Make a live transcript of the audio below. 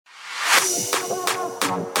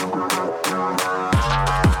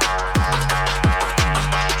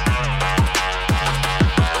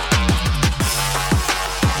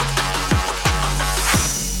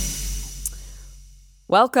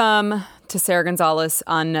Welcome to Sarah Gonzalez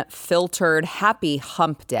Unfiltered. Happy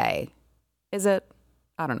Hump Day. Is it?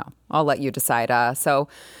 I don't know. I'll let you decide. So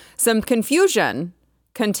some confusion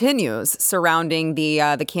continues surrounding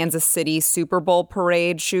the Kansas City Super Bowl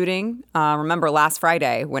parade shooting. Remember last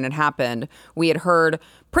Friday when it happened, we had heard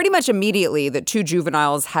pretty much immediately that 2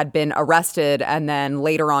 juveniles had been arrested and then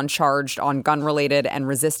later on charged on gun-related and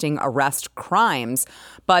resisting arrest crimes.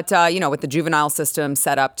 But, with the juvenile system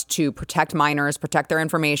set up to protect minors, protect their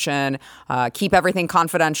information, keep everything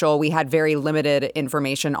confidential, we had very limited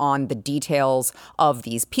information on the details of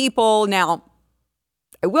these people. Now,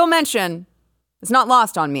 I will mention, it's not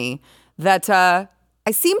lost on me, that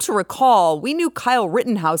I seem to recall we knew Kyle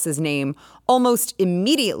Rittenhouse's name almost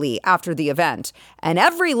immediately after the event. And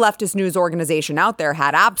every leftist news organization out there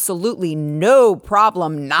had absolutely no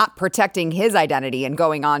problem not protecting his identity and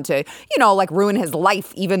going on to, ruin his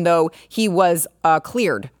life, even though he was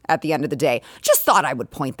cleared at the end of the day. Just thought I would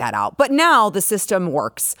point that out. But now the system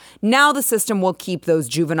works. Now the system will keep those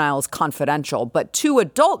juveniles confidential. But 2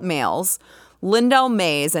 adult males, Lindell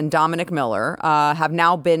Mays and Dominic Miller, have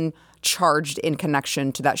now been charged in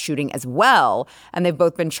connection to that shooting as well. And they've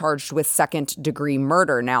both been charged with second-degree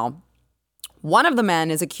murder. Now, one of the men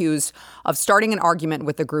is accused of starting an argument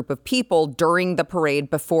with a group of people during the parade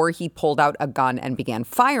before he pulled out a gun and began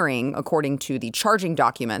firing, according to the charging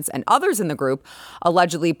documents. And others in the group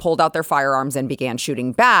allegedly pulled out their firearms and began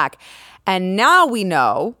shooting back. And now we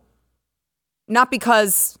know, not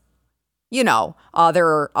because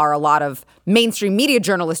there are a lot of mainstream media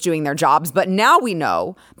journalists doing their jobs, but now we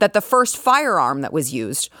know that the first firearm that was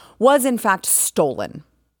used was in fact stolen.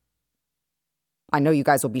 I know you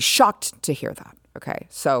guys will be shocked to hear that. Okay,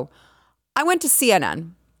 so I went to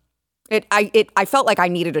CNN. I felt like I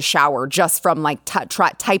needed a shower just from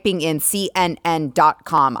typing in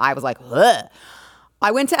CNN.com. I was like, ugh.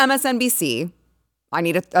 I went to MSNBC. I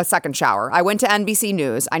need a second shower. I went to NBC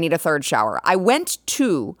News. I need a third shower. I went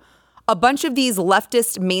to a bunch of these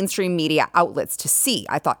leftist mainstream media outlets to see.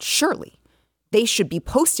 I thought, surely they should be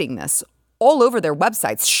posting this all over their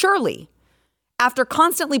websites. Surely, after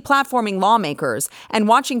constantly platforming lawmakers and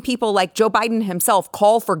watching people like Joe Biden himself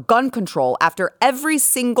call for gun control after every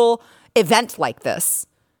single event like this,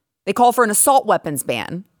 they call for an assault weapons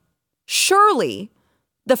ban. Surely,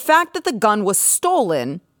 the fact that the gun was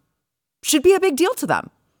stolen should be a big deal to them.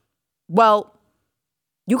 Well,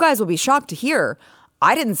 you guys will be shocked to hear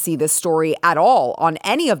I didn't see this story at all on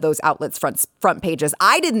any of those outlets' front pages.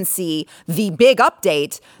 I didn't see the big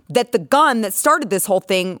update that the gun that started this whole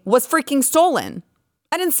thing was freaking stolen.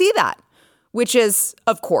 I didn't see that, which is,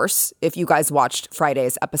 of course, if you guys watched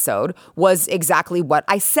Friday's episode, was exactly what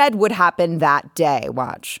I said would happen that day.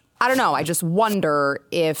 Watch. I don't know. I just wonder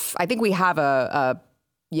if, I think we have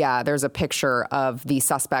there's a picture of the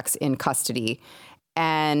suspects in custody.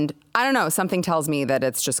 And I don't know, something tells me that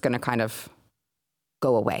it's just going to kind of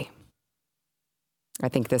go away. I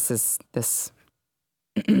think the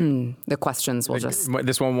questions will just...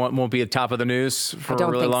 This one won't be at top of the news for a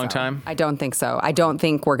really long time? I don't think so. I don't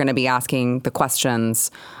think we're going to be asking the questions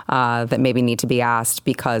that maybe need to be asked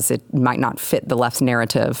because it might not fit the left's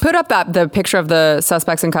narrative. Put up the picture of the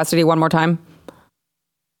suspects in custody one more time.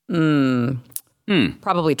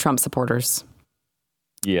 Probably Trump supporters.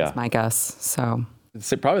 Yeah. That's my guess. So...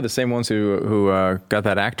 It's probably the same ones who got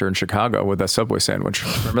that actor in Chicago with that Subway sandwich.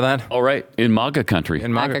 Remember that? All right. In MAGA country.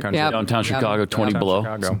 In MAGA country. Yep. Downtown Chicago, 20 below.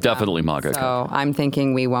 Chicago. It's definitely MAGA country. So I'm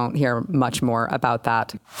thinking we won't hear much more about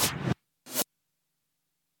that.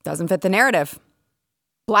 Doesn't fit the narrative.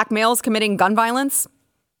 Black males committing gun violence?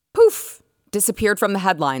 Poof. Disappeared from the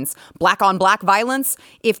headlines. Black on black violence?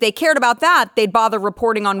 If they cared about that, they'd bother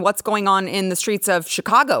reporting on what's going on in the streets of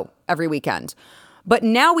Chicago every weekend. But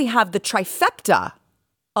now we have the trifecta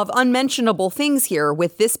of unmentionable things here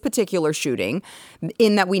with this particular shooting,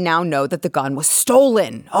 in that we now know that the gun was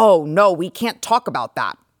stolen. Oh, no, we can't talk about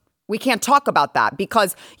that. We can't talk about that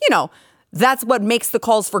because, that's what makes the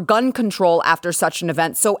calls for gun control after such an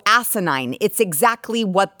event so asinine. It's exactly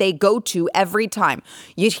what they go to every time.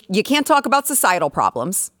 You can't talk about societal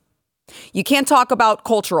problems. You can't talk about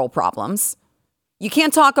cultural problems. You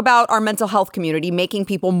can't talk about our mental health community making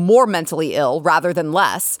people more mentally ill rather than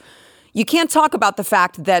less. You can't talk about the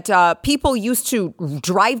fact that people used to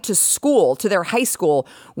drive to school, to their high school,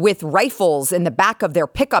 with rifles in the back of their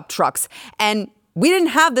pickup trucks, and we didn't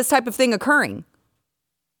have this type of thing occurring.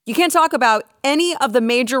 You can't talk about any of the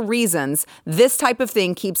major reasons this type of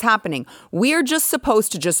thing keeps happening. We're just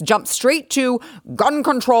supposed to just jump straight to gun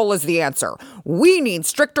control is the answer. We need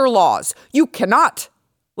stricter laws. You cannot.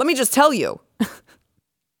 Let me just tell you.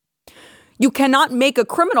 You cannot make a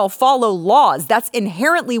criminal follow laws. That's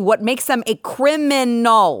inherently what makes them a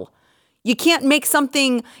criminal. You can't make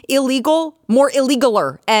something illegal more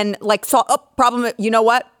illegaler and problem. You know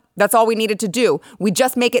what? That's all we needed to do. We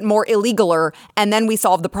just make it more illegaler and then we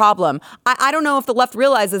solve the problem. I don't know if the left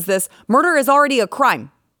realizes this. Murder is already a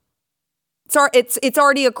crime. It's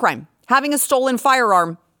already a crime. Having a stolen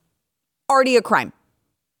firearm, already a crime.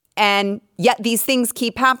 And yet these things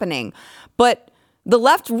keep happening. But the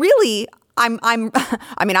left really,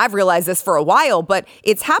 I've realized this for a while, but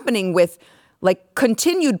it's happening with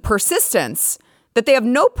continued persistence that they have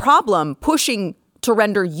no problem pushing to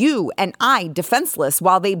render you and I defenseless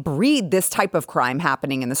while they breed this type of crime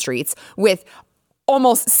happening in the streets with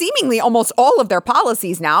seemingly almost all of their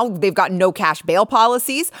policies now. They've got no cash bail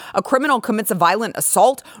policies. A criminal commits a violent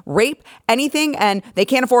assault, rape, anything, and they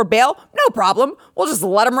can't afford bail. No problem. We'll just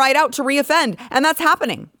let them right out to reoffend. And that's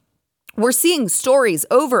happening. We're seeing stories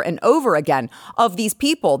over and over again of these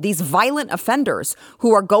people, these violent offenders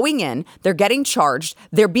who are going in, they're getting charged,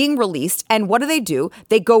 they're being released, and what do?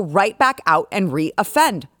 They go right back out and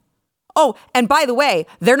re-offend. Oh, and by the way,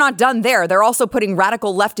 they're not done there. They're also putting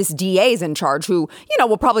radical leftist DAs in charge who,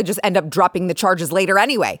 will probably just end up dropping the charges later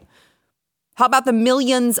anyway. How about the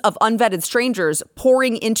millions of unvetted strangers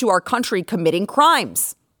pouring into our country committing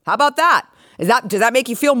crimes? How about that? Does that make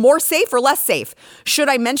you feel more safe or less safe? Should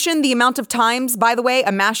I mention the amount of times, by the way,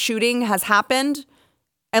 a mass shooting has happened?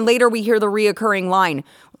 And later we hear the reoccurring line,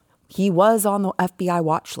 he was on the FBI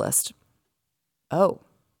watch list. Oh,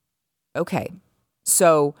 okay.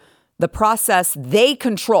 So the process they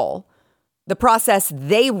control, the process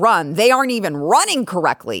they run, they aren't even running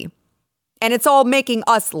correctly. And it's all making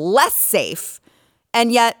us less safe.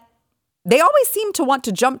 And yet they always seem to want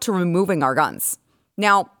to jump to removing our guns.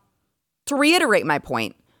 Now, to reiterate my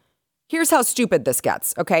point, here's how stupid this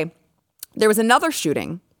gets, okay? There was another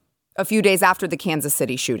shooting a few days after the Kansas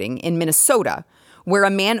City shooting in Minnesota where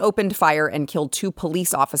a man opened fire and killed 2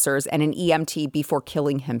 police officers and an EMT before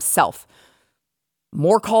killing himself.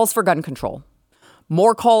 More calls for gun control.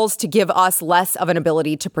 More calls to give us less of an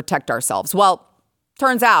ability to protect ourselves. Well,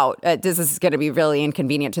 turns out, this is going to be really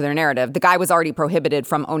inconvenient to their narrative. The guy was already prohibited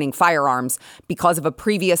from owning firearms because of a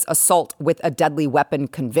previous assault with a deadly weapon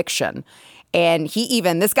conviction. And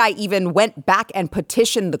this guy even went back and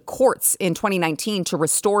petitioned the courts in 2019 to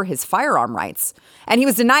restore his firearm rights. And he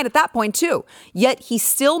was denied at that point too. Yet he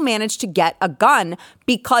still managed to get a gun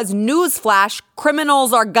because, newsflash,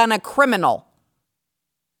 criminals are gonna criminal.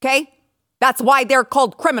 Okay? That's why they're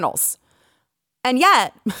called criminals. And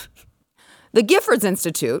yet, the Giffords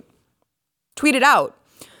Institute tweeted out,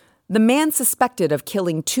 the man suspected of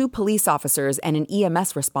killing 2 police officers and an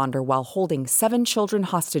EMS responder while holding 7 children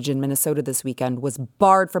hostage in Minnesota this weekend was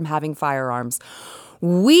barred from having firearms.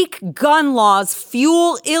 Weak gun laws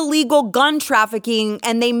fuel illegal gun trafficking,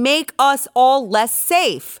 and they make us all less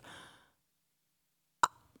safe.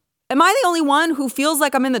 Am I the only one who feels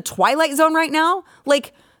like I'm in the twilight zone right now?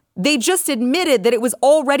 They just admitted that it was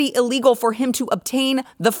already illegal for him to obtain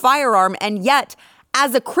the firearm, and yet,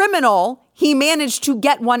 as a criminal, he managed to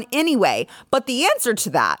get one anyway. But the answer to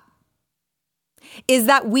that is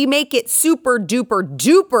that we make it super duper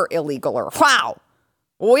duper illegaler. Wow.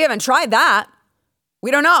 Well, we haven't tried that.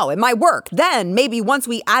 We don't know. It might work. Then maybe once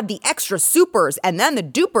we add the extra supers and then the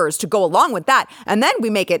dupers to go along with that, and then we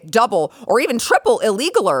make it double or even triple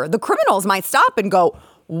illegaler, the criminals might stop and go,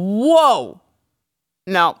 whoa.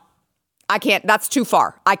 No, I can't. That's too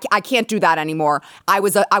far. I can't do that anymore. I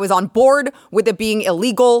was on board with it being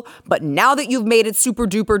illegal, but now that you've made it super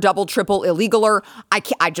duper double triple illegaler,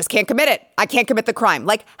 I just can't commit it. I can't commit the crime.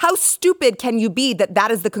 How stupid can you be that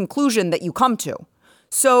is the conclusion that you come to?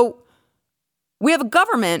 So we have a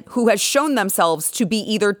government who has shown themselves to be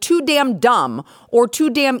either too damn dumb or too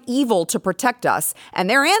damn evil to protect us. And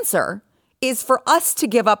their answer is for us to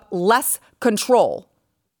give up less control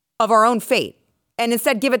of our own fate and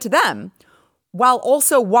instead give it to them, while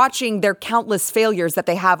also watching their countless failures that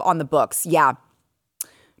they have on the books. Yeah.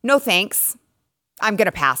 No thanks. I'm going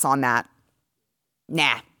to pass on that.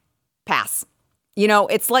 Nah. Pass.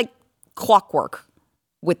 It's like clockwork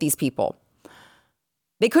with these people.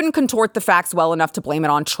 They couldn't contort the facts well enough to blame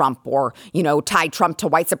it on Trump or, tie Trump to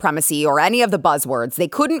white supremacy or any of the buzzwords. They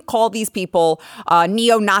couldn't call these people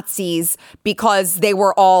neo-Nazis because they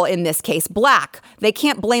were all, in this case, black. They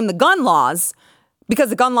can't blame the gun laws because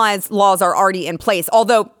the gun laws are already in place.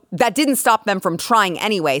 Although that didn't stop them from trying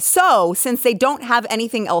anyway. So since they don't have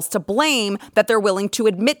anything else to blame that they're willing to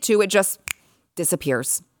admit to, it just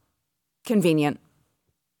disappears. Convenient.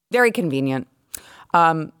 Very convenient.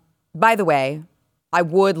 By the way, I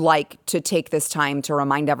would like to take this time to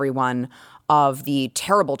remind everyone of the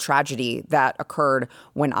terrible tragedy that occurred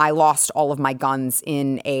when I lost all of my guns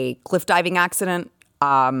in a cliff diving accident.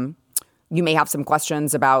 You may have some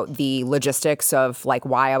questions about the logistics of like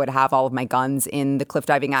why I would have all of my guns in the cliff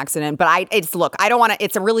diving accident. But I don't want to,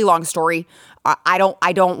 it's a really long story. I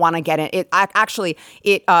don't want to get in it. I have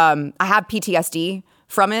PTSD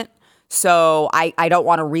from it. So I don't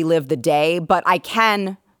want to relive the day, but I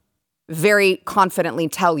can very confidently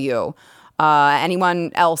tell you,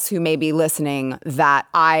 anyone else who may be listening, that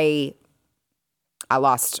I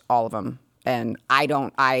lost all of them, and I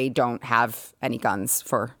don't have any guns,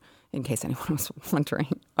 for in case anyone was wondering.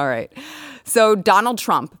 All right. So Donald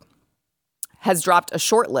Trump has dropped a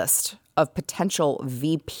short list of potential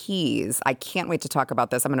VPs. I can't wait to talk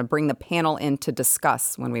about this. I'm going to bring the panel in to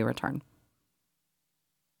discuss when we return.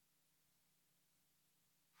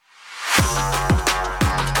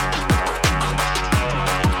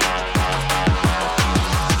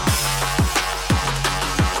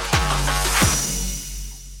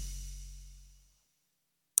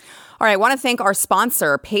 All right, I want to thank our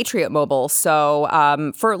sponsor, Patriot Mobile. So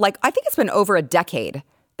for I think it's been over a decade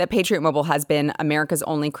that Patriot Mobile has been America's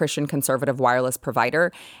only Christian conservative wireless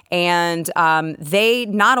provider. And they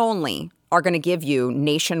not only are going to give you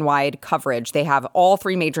nationwide coverage, they have all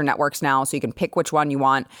 3 major networks now, so you can pick which one you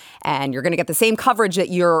want, and you're going to get the same coverage that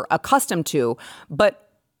you're accustomed to. But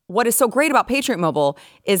what is so great about Patriot Mobile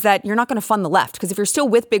is that you're not going to fund the left, because if you're still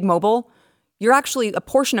with Big Mobile, you're actually a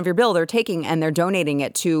portion of your bill they're taking and they're donating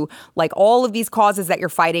it to like all of these causes that you're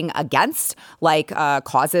fighting against, like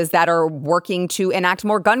causes that are working to enact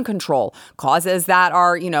more gun control, causes that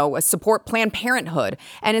are, support Planned Parenthood.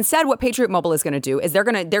 And instead, what Patriot Mobile is going to do is they're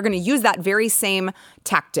going to use that very same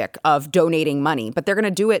tactic of donating money, but they're going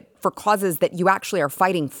to do it for causes that you actually are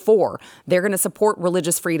fighting for. They're going to support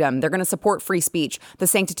religious freedom. They're going to support free speech, the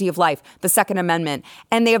sanctity of life, the Second Amendment.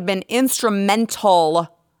 And they have been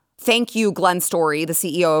instrumental. Thank you, Glenn Story, the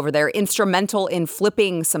CEO over there, instrumental in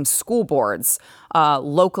flipping some school boards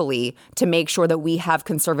locally to make sure that we have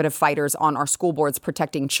conservative fighters on our school boards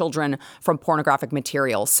protecting children from pornographic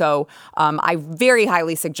material. So I very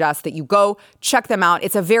highly suggest that you go check them out.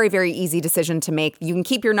 It's a very, very easy decision to make. You can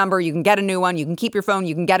keep your number. You can get a new one. You can keep your phone.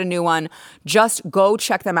 You can get a new one. Just go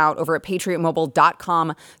check them out over at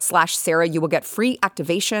patriotmobile.com/Sarah. You will get free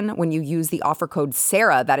activation when you use the offer code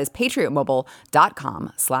Sarah. That is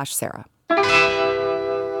patriotmobile.com/Sarah.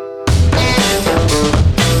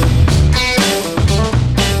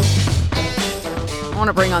 I want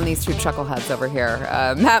to bring on these two chuckleheads over here.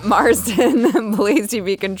 Matt Marsden, Blaze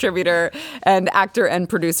TV contributor and actor and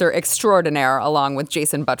producer extraordinaire, along with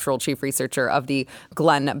Jason Buttrill, chief researcher of the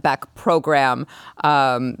Glenn Beck program.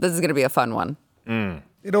 This is going to be a fun one.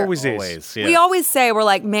 It always is. Yeah. We always say, we're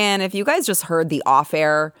like, man, if you guys just heard the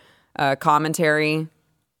off-air commentary,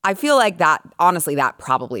 I feel like that, honestly, that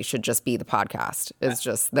probably should just be the podcast. It's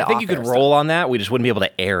just the I think you could roll on that. We just wouldn't be able to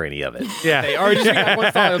air any of it. Yeah. Or just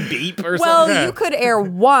one final beep or something. Well, you could air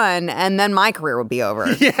one and then my career would be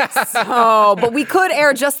over. Yeah. So, but we could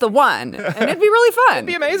air just the one and it'd be really fun. It'd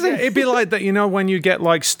be amazing. Yeah, it'd be like that, when you get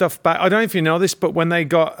like stuff back. I don't know if you know this, but when they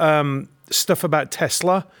got stuff about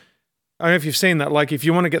Tesla, I don't know if you've seen that. Like, if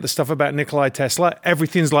you want to get the stuff about Nikolai Tesla,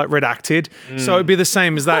 everything's like redacted. So it'd be the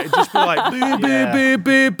same as that. It'd just be like, boo, boo, boo,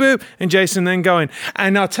 boo, boo. And Jason then going,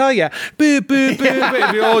 and I'll tell you, boo, boo, boo, boo.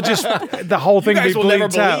 It'd be all just, the whole thing would be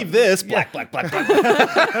bleeped out. You guys will never believe this. Black, black, black,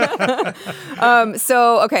 black.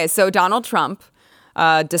 So Donald Trump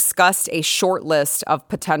discussed a short list of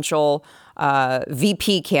potential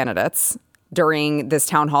VP candidates during this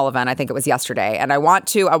town hall event. I think it was yesterday. And I want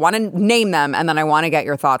to name them, and then I want to get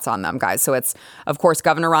your thoughts on them, guys. So it's, of course,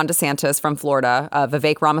 Governor Ron DeSantis from Florida,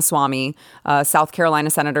 Vivek Ramaswamy, South Carolina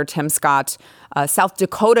Senator Tim Scott, South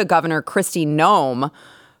Dakota Governor Kristi Noem,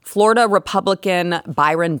 Florida Republican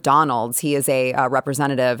Byron Donalds, he is a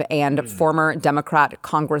representative, and former Democrat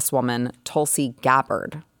Congresswoman Tulsi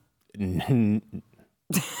Gabbard.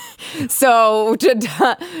 So,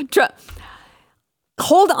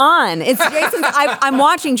 hold on. It's Jason. I'm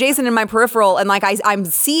watching Jason in my peripheral, and I'm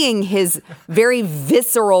seeing his very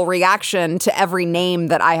visceral reaction to every name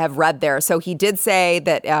that I have read there. So he did say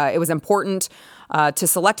that it was important to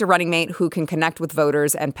select a running mate who can connect with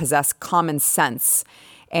voters and possess common sense.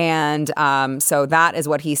 And so that is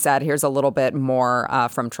what he said. Here's a little bit more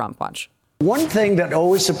from Trump. Watch. One thing that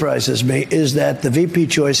always surprises me is that the VP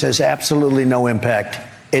choice has absolutely no impact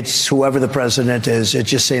it's whoever the president is. It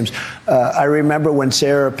just seems. I remember when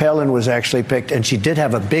Sarah Palin was actually picked, and she did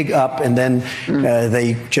have a big up, and then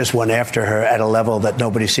they just went after her at a level that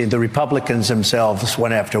nobody's seen. The Republicans themselves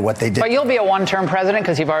went after what they did. But you'll be a one-term president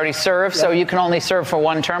because you've already served, so you can only serve for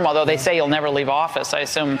one term, although they say you'll never leave office. I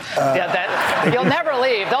assume that you'll never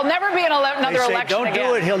leave. There'll never be another election don't again.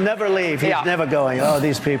 do it. He'll never leave. He's never going. Oh,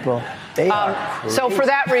 these people. They are. So for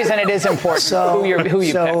that reason, it is important who you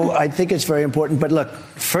pick. So I think it's very important. But look,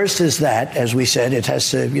 first is that, as we said, it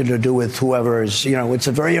has to do with whoever is, it's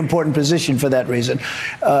a very important position for that reason.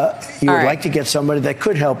 You would like to get somebody that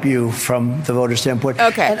could help you from the voter standpoint.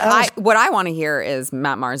 Okay. And what I want to hear is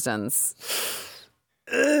Matt Marsden's.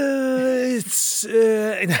 He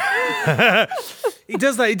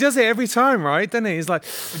does that. He does it every time, right? Doesn't he? He's like,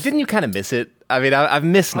 didn't you kind of miss it? I mean, I've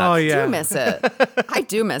missed nuts. Oh, yeah. I do miss it. I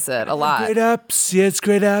do miss it a lot. Great ups. Yeah, it's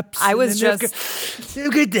great ups. I was just...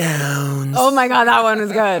 Great downs. Oh, my God, that one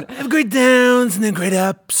was good. Have great downs and then great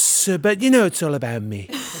ups. But, it's all about me.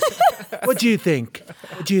 What do you think?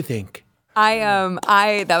 What do you think?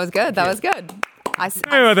 That was good. That was good. Thank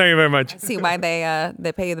you very much. I see why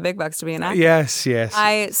they pay you the big bucks to be an actor. Yes.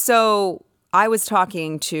 I was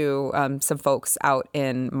talking to some folks out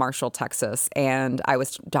in Marshall, Texas, and I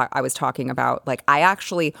was talking about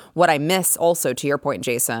what I miss also, to your point,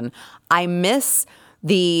 Jason. I miss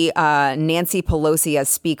the Nancy Pelosi as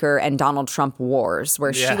speaker and Donald Trump wars,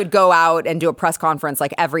 where she would go out and do a press conference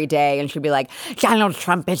like every day, and she'd be like, Donald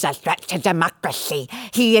Trump is a threat to democracy.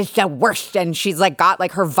 He is the worst. And she's like got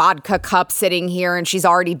like her vodka cup sitting here, and she's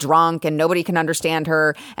already drunk, and nobody can understand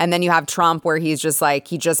her. And then you have Trump, where he just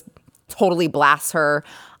totally blasts her.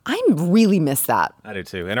 I really miss that. I do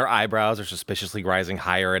too. And her eyebrows are suspiciously rising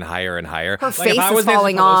higher and higher and higher. Her face is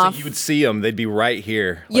falling off. You would see them. They'd be right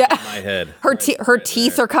here, in my head. Her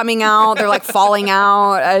teeth are coming out. They're like falling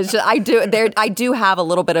out. I do have a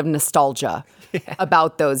little bit of nostalgia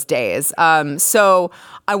about those days. So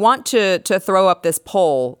I want to throw up this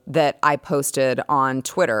poll that I posted on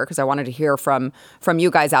Twitter because I wanted to hear from you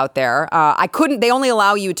guys out there. They only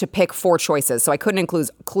allow you to pick 4 choices, so I couldn't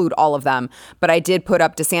include all of them. But I did put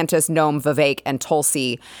up DeSantis, Noem, Vivek, and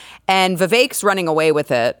Tulsi. And Vivek's running away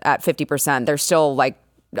with it at 50%. There's still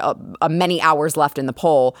many hours left in the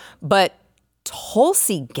poll. But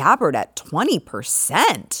Tulsi Gabbard at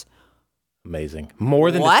 20%. Amazing. More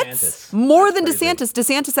than what? DeSantis. More than DeSantis.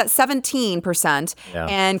 DeSantis at 17%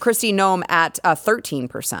 and Kristi Noem at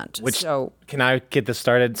 13%. Can I get this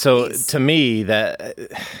started? So please. To me,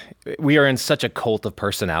 that we are in such a cult of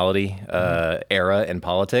personality era in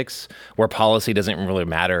politics where policy doesn't really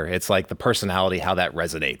matter. It's like the personality, how that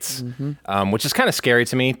resonates, which is kind of scary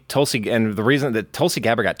to me. And the reason that Tulsi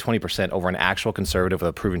Gabbard got 20% over an actual conservative with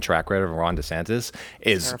a proven track record of Ron DeSantis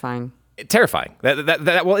is terrifying.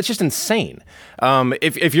 Well, it's just insane.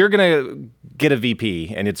 If you're gonna get a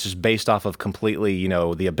VP and it's just based off of completely,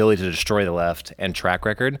 the ability to destroy the left and track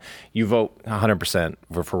record, you vote 100%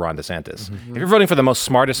 for Ron DeSantis. If you're voting for the most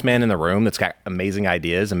smartest man in the room that's got amazing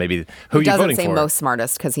ideas and maybe who you're voting for. He doesn't say most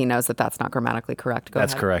smartest because he knows that that's not grammatically correct.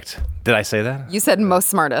 That's correct. Did I say that? You said most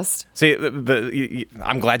smartest. See,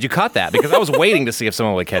 I'm glad you caught that because I was waiting to see if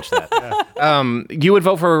someone would catch that. You would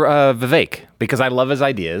vote for Vivek because I love his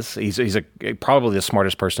ideas. He's probably the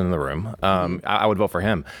smartest person in the room. I would vote for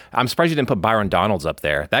him. I'm surprised you didn't put Byron Donalds up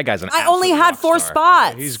there. That guy's I only had 4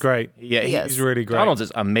 spots. He's great. Yeah, he's really great. Donalds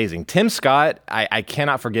is amazing. Tim Scott, I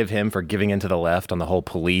cannot forgive him for giving into the left on the whole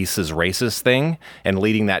police is racist thing and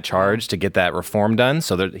leading that charge to get that reform done.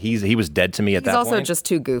 So that he was dead to me at that point. He's also just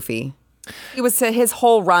too goofy. He was his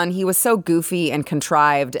whole run. He was so goofy and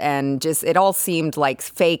contrived, and just it all seemed like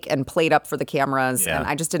fake and played up for the cameras. Yeah. And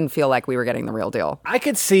I just didn't feel like we were getting the real deal. I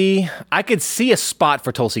could see a spot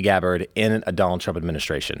for Tulsi Gabbard in a Donald Trump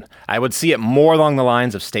administration. I would see it more along the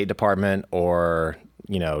lines of State Department or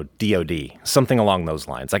DOD, something along those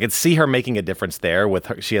lines. I could see her making a difference there. With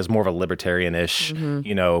her, she has more of a libertarian-ish,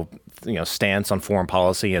 stance on foreign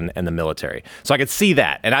policy and the military. So I could see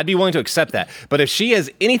that, and I'd be willing to accept that. But if she has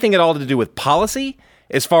anything at all to do with policy,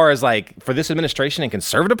 as far as for this administration and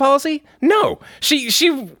conservative policy, no.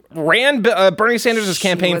 She ran Bernie Sanders'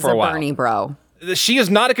 campaign for a while. Bernie bro. She is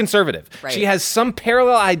not a conservative. Right. She has some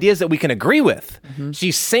parallel ideas that we can agree with.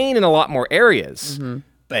 She's sane in a lot more areas.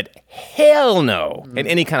 But hell no in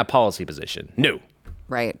any kind of policy position. No.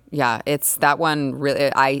 Right. Yeah. It's that one really,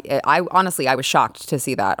 I honestly, I was shocked to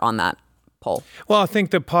see that on that poll. Well, I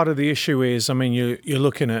think that part of the issue is, you're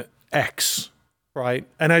looking at X, right?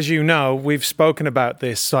 And as you know, we've spoken about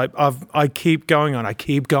this. I keep going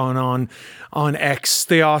on X,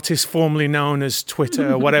 the artist formerly known as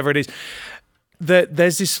Twitter or whatever it is.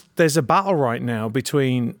 There's a battle right now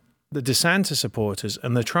between the DeSantis supporters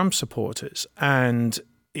and the Trump supporters. And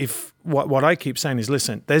if what I keep saying is,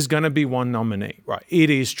 listen, there's going to be one nominee, right? It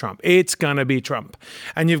is Trump. It's going to be Trump.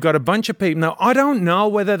 And you've got a bunch of people. Now, I don't know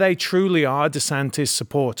whether they truly are DeSantis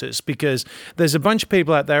supporters, because there's a bunch of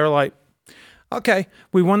people out there who are like, okay,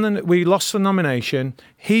 we lost the nomination.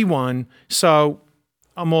 He won. So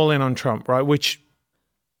I'm all in on Trump, right? Which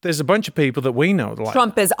there's a bunch of people that we know. Like,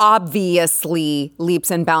 Trump is obviously leaps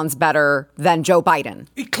and bounds better than Joe Biden.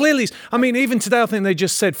 It clearly is. I mean, even today, I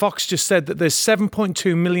think Fox just said that there's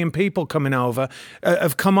 7.2 million people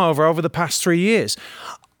have come over the past 3 years.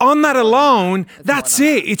 On that alone, that's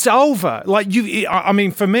it. It's over. Like I mean,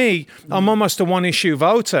 for me, I'm almost a one-issue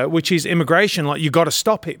voter, which is immigration. Like, you got to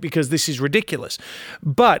stop it because this is ridiculous.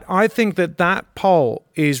 But I think that poll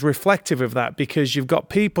is reflective of that, because you've got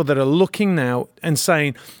people that are looking now and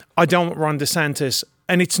saying, I don't want Ron DeSantis.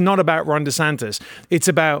 And it's not about Ron DeSantis. It's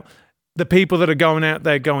about the people that are going out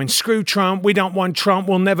there going, screw Trump, we don't want Trump,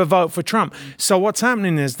 we'll never vote for Trump. So what's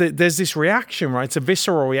happening is that there's this reaction, right? It's a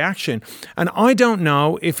visceral reaction. And I don't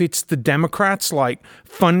know if it's the Democrats like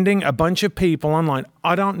funding a bunch of people online.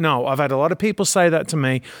 I don't know. I've had a lot of people say that to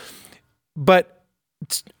me. But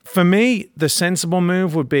for me, the sensible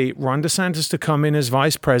move would be Ron DeSantis to come in as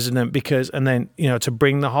vice president, and then, to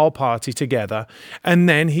bring the whole party together. And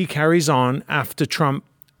then he carries on after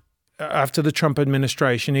the Trump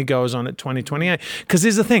administration, he goes on at 2028. Because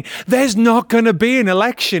here's the thing, there's not going to be an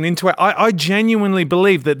election into it. I genuinely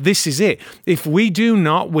believe that this is it. If we do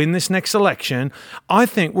not win this next election, I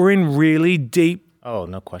think we're in really deep... Oh,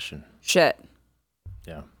 no question. Shit.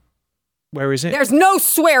 Yeah. Where is it? There's no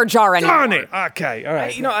swear jar anymore. Darn it. Okay, all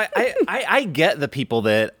right. I get the people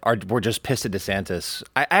that were just pissed at DeSantis.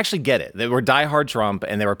 I actually get it. They were diehard Trump,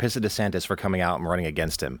 and they were pissed at DeSantis for coming out and running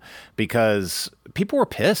against him, because people were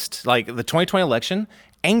pissed. Like, the 2020 election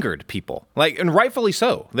angered people, and rightfully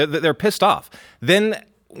so. They're pissed off. Then,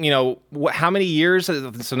 how many years?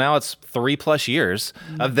 So now it's 3+ years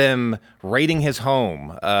of them raiding his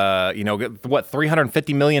home.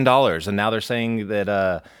 $350 million, and now they're saying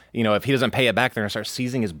that if he doesn't pay it back, they're going to start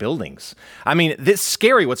seizing his buildings. I mean, it's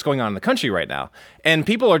scary what's going on in the country right now. And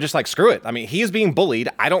people are just like, screw it. I mean, he is being bullied.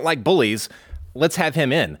 I don't like bullies. Let's have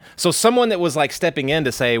him in. So someone that was like stepping in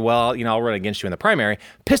to say, well, I'll run against you in the primary,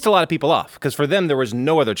 pissed a lot of people off, because for them, there was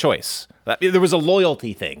no other choice. There was a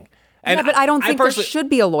loyalty thing. And yeah, but I don't think there should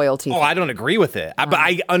be a loyalty thing. I don't agree with it. But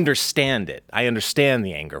I understand it. I understand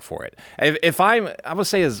the anger for it. I would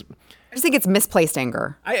say is... I just think it's misplaced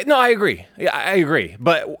anger. I agree. Yeah, I agree.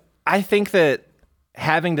 But I think that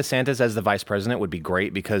having DeSantis as the vice president would be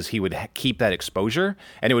great, because he would keep that exposure,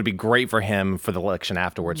 and it would be great for him for the election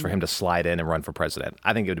afterwards, for him to slide in and run for president.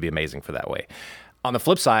 I think it would be amazing for that way. On the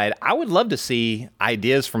flip side, I would love to see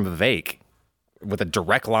ideas from Vivek with a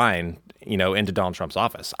direct line, into Donald Trump's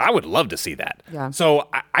office. I would love to see that. Yeah. So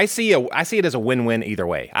I see it as a win-win either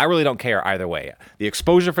way. I really don't care either way. The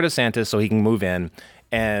exposure for DeSantis so he can move in,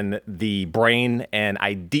 and the brain and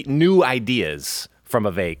new ideas from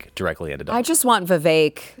Vivek directly into Donald. I just want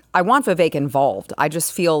Vivek involved. I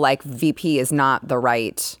just feel like VP is not the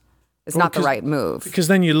right move. Because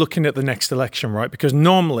then you're looking at the next election, right? Because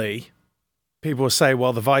normally people will say,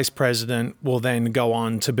 well, the vice president will then go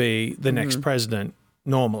on to be the next president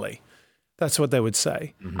normally. That's what they would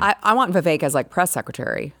say. Mm-hmm. I want Vivek as like press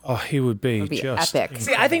secretary. Oh, he would be just epic. Incredible.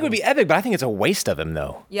 See, I think it would be epic, but I think it's a waste of him,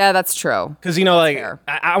 though. Yeah, that's true. Because,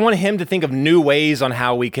 I want him to think of new ways on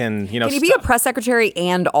how we can, Can he be a press secretary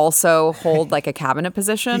and also hold like a cabinet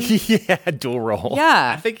position? Yeah, dual role.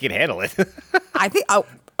 Yeah. I think he can handle it. I think,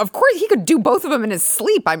 of course, he could do both of them in his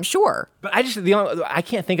sleep, I'm sure. But I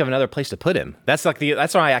can't think of another place to put him. That's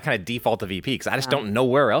why I kind of default to VP, because I just don't know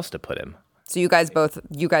where else to put him. So you guys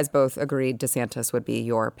both agreed DeSantis would be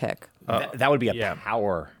your pick. That would be a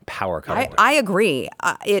power couple. I agree.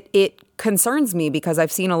 It concerns me, because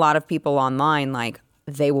I've seen a lot of people online like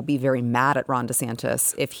they will be very mad at Ron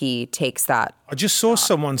DeSantis if he takes that. I just saw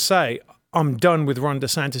someone say, I'm done with Ron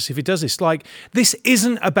DeSantis if he does this. Like, this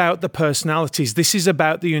isn't about the personalities. This is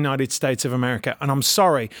about the United States of America. And I'm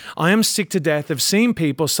sorry, I am sick to death of seeing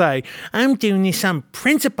people say, I'm doing this on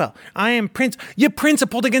principle. You're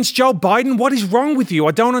principled against Joe Biden? What is wrong with you?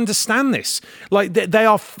 I don't understand this. Like, they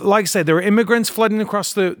are, like I said, there are immigrants flooding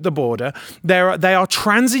across the border. They are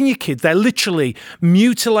transing your kids. They're literally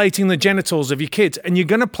mutilating the genitals of your kids. And you're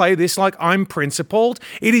going to play this like I'm principled?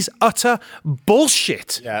 It is utter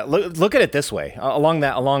bullshit. Yeah, look at it this way,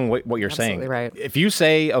 along what you're saying. Right. if you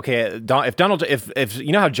say, okay, if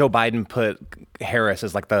you know how Joe Biden put Harris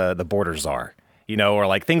as like the border czar, or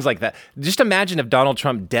like things like that. Just imagine if Donald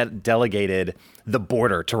Trump delegated the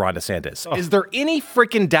border to Ron DeSantis. Is there any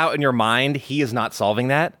freaking doubt in your mind he is not solving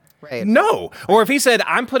that? Right. No. Or if he said,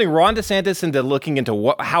 I'm putting Ron DeSantis into looking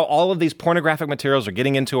into how all of these pornographic materials are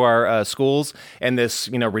getting into our schools and this,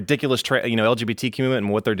 ridiculous, LGBTQ movement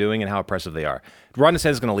and what they're doing and how oppressive they are. Ron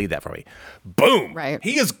DeSantis is going to lead that for me. Boom. Right.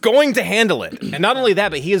 He is going to handle it. And not only that,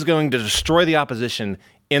 but he is going to destroy the opposition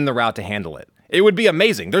in the route to handle it. It would be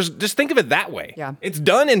amazing. Just think of it that way. Yeah. It's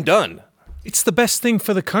done and done. It's the best thing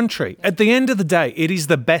for the country. At the end of the day, it is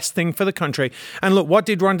the best thing for the country. And look, what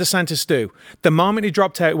did Ron DeSantis do? The moment he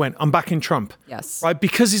dropped out, he went, I'm backing Trump. Yes. Right?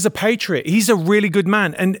 Because he's a patriot. He's a really good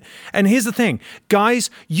man. And here's the thing, guys,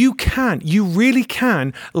 you really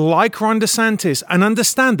can like Ron DeSantis and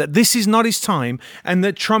understand that this is not his time and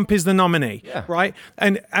that Trump is the nominee. Yeah. Right?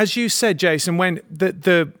 And as you said, Jason, when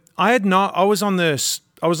I was on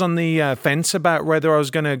the fence about whether I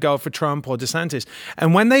was going to go for Trump or DeSantis.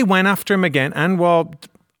 And when they went after him again, and well,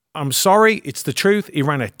 I'm sorry, it's the truth. He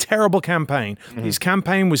ran a terrible campaign. Mm-hmm. His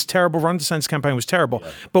campaign was terrible. Ron DeSantis' campaign was terrible.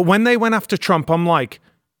 Yeah. But when they went after Trump, I'm like,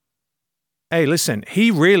 hey, listen,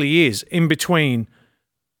 he really is in between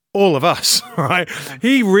all of us, right?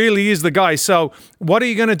 He really is the guy. So what are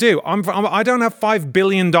you going to do? I don't have $5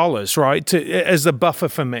 billion, right, as a buffer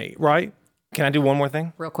for me, right? Can I do one more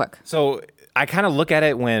thing? Real quick. So I kind of look at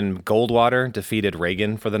it when Goldwater defeated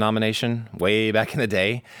Reagan for the nomination way back in the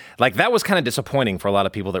day. Like, that was kind of disappointing for a lot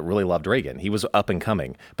of people that really loved Reagan. He was up and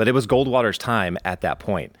coming, but it was Goldwater's time at that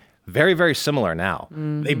point. Very, very similar now.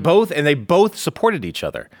 Mm-hmm. They both supported each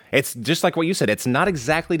other. It's just like what you said. It's not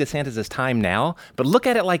exactly DeSantis' time now, but look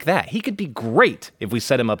at it like that. He could be great if we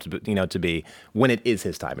set him up to be when it is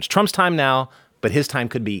his time. It's Trump's time now, but his time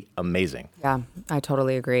could be amazing. Yeah, I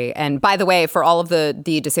totally agree. And by the way, for all of the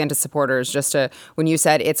DeSantis supporters, when you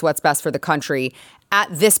said it's what's best for the country, at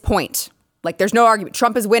this point, like, there's no argument.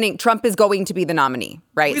 Trump is winning. Trump is going to be the nominee,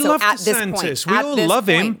 right? We love DeSantis. We all love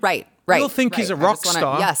him. Right. We all think he's a rock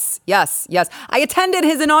star. Yes. I attended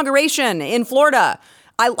his inauguration in Florida.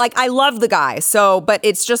 I love the guy. So, but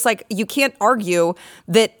it's just like, you can't argue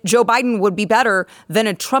that Joe Biden would be better than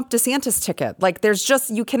a Trump DeSantis ticket. Like,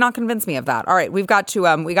 you cannot convince me of that. All right, we got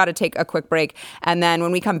to take a quick break. And then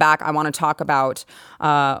when we come back, I want to talk about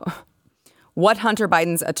what Hunter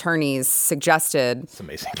Biden's attorneys suggested. It's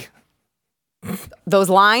amazing. Those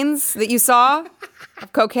lines that you saw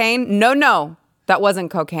of cocaine? No. That wasn't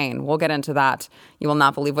cocaine. We'll get into that. You will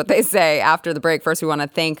not believe what they say after the break. First, we want to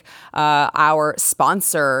thank our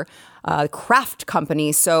sponsor, Craft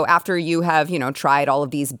Company. So after you have, tried all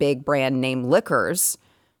of these big brand name liquors,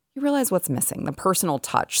 you realize what's missing, the personal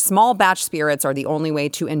touch. Small batch spirits are the only way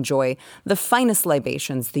to enjoy the finest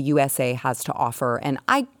libations the USA has to offer. And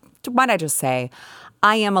might I just say,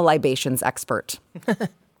 I am a libations expert.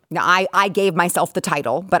 Now, I gave myself the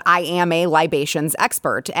title, but I am a libations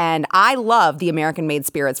expert, and I love the American-made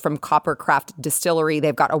spirits from Coppercraft Distillery.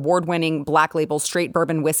 They've got award-winning black label straight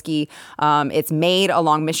bourbon whiskey. It's made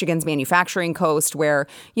along Michigan's manufacturing coast, where,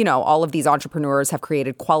 all of these entrepreneurs have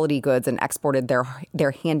created quality goods and exported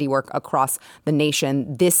their handiwork across the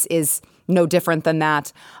nation. This is no different than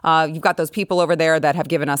that. You've got those people over there that have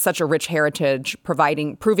given us such a rich heritage,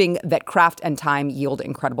 proving that craft and time yield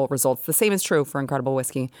incredible results. The same is true for incredible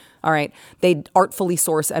whiskey. All right. They artfully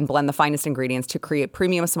source and blend the finest ingredients to create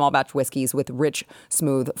premium small batch whiskeys with rich,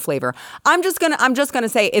 smooth flavor. I'm just gonna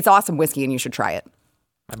say it's awesome whiskey and you should try it.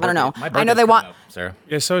 I don't know. I know they want. Sarah.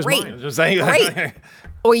 Yeah, so is Great. mine. Just saying. Great.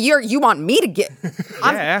 Well, you want me to get...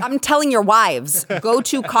 I'm telling your wives, go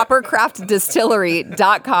to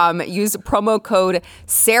coppercraftdistillery.com. Use promo code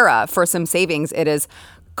Sarah for some savings. It is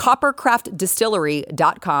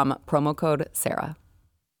coppercraftdistillery.com, promo code Sarah.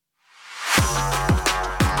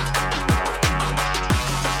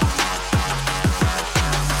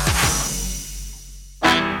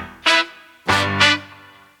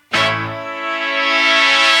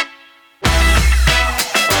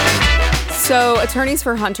 So attorneys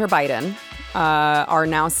for Hunter Biden are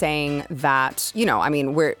now saying that,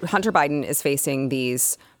 Hunter Biden is facing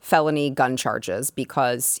these felony gun charges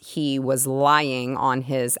because he was lying on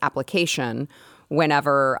his application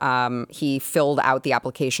whenever he filled out the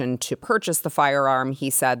application to purchase the firearm. He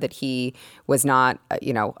said that he was not,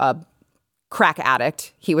 a crack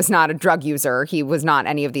addict. He was not a drug user. He was not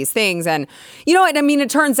any of these things. And, it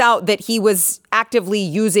turns out that he was actively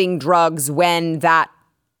using drugs when that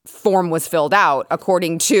form was filled out,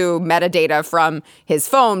 according to metadata from his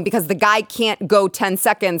phone, because the guy can't go 10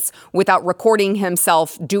 seconds without recording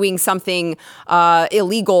himself doing something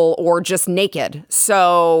illegal or just naked.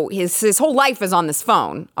 So his whole life is on this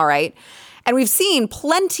phone, all right? And we've seen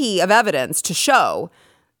plenty of evidence to show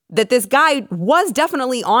that this guy was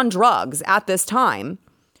definitely on drugs at this time.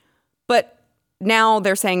 But now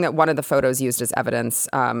they're saying that one of the photos used as evidence,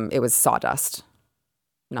 it was sawdust.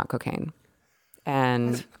 not cocaine.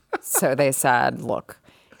 And so they said, look,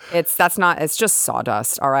 it's just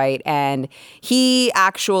sawdust, all right? And he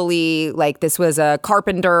actually, this was a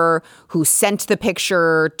carpenter who sent the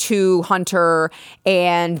picture to Hunter,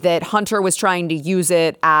 and that Hunter was trying to use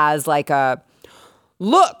it as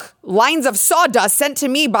look, lines of sawdust sent to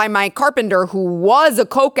me by my carpenter who was a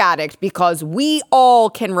coke addict, because we all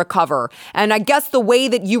can recover. And I guess the way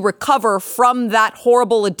that you recover from that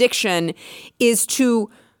horrible addiction is to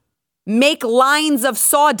make lines of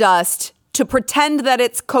sawdust to pretend that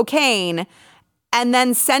it's cocaine and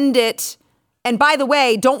then send it. And by the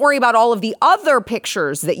way, don't worry about all of the other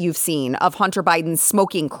pictures that you've seen of Hunter Biden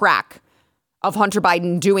smoking crack, of Hunter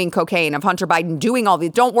Biden doing cocaine, of Hunter Biden doing all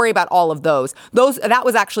these. Don't worry about all of those. That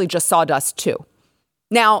was actually just sawdust too.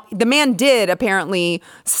 Now, the man did apparently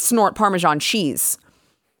snort Parmesan cheese.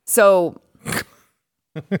 So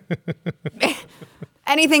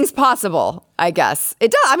anything's possible, I guess.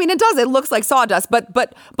 It does. I mean, it does. It looks like sawdust,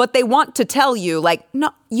 but they want to tell you,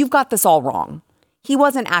 no, you've got this all wrong. He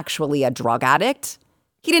wasn't actually a drug addict.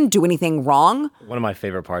 He didn't do anything wrong. One of my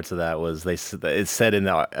favorite parts of that was it said in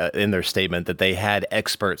their statement that they had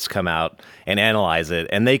experts come out and analyze it,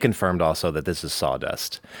 and they confirmed also that this is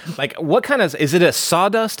sawdust. What kind of, is it a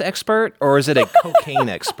sawdust expert, or is it a cocaine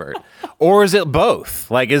expert, or is it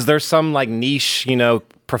both? Is there some niche,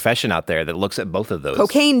 profession out there that looks at both of those?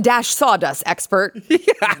 Cocaine-sawdust expert.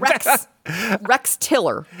 Yeah. Rex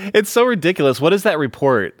Tiller. It's so ridiculous. What is that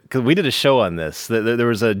report? Because we did a show on this. There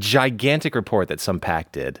was a gigantic report that some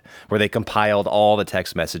PAC did where they compiled all the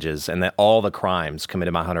text messages and all the crimes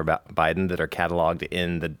committed by Hunter Biden that are cataloged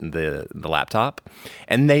in the laptop.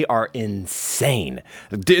 And they are insane.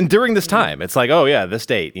 During this time, it's oh yeah, this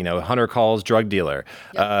date, Hunter calls drug dealer.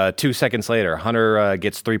 Yep. 2 seconds later, Hunter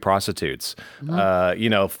gets 3 prostitutes.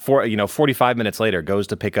 Mm-hmm. 45 minutes later, goes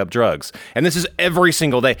to pick up drugs. And this is every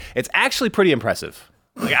single day. It's actually pretty impressive.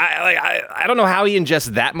 I don't know how he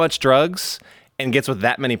ingests that much drugs and gets with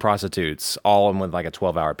that many prostitutes all in with a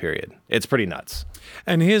 12-hour period. It's pretty nuts.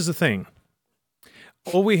 And here's the thing.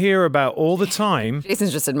 All we hear about all the time...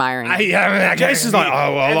 Jason's just admiring Jason's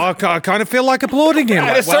I kind of feel like applauding him.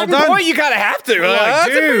 At a certain point, you kind of have to.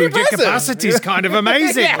 Dude, your capacity's kind of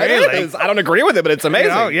amazing, really. I don't agree with it, but it's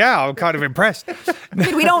amazing. I'm kind of impressed.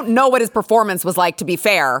 Dude, we don't know what his performance was like, to be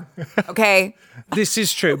fair. Okay? This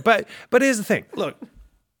is true. But here's the thing. Look,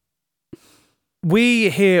 we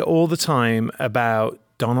hear all the time about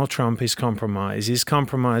Donald Trump, his compromise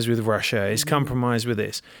with Russia, his compromise with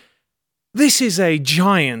this. This is a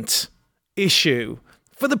giant issue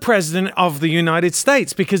for the president of the United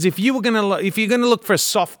States, because if you're going to look for a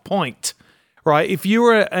soft point, right? If you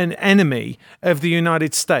were an enemy of the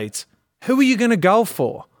United States, who are you going to go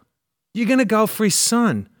for? You're going to go for his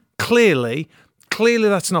son. Clearly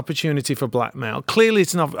that's an opportunity for blackmail. Clearly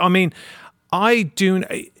it's not. I mean, I do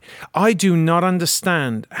not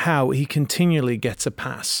understand how he continually gets a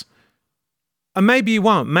pass. And maybe he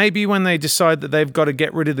won't. Maybe when they decide that they've got to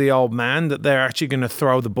get rid of the old man, that they're actually going to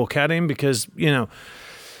throw the book at him, because,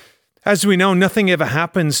 as we know, nothing ever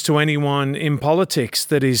happens to anyone in politics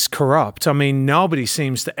that is corrupt. I mean, nobody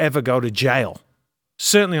seems to ever go to jail,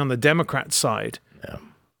 certainly on the Democrat side. Yeah.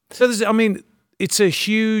 So, it's a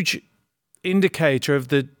huge indicator of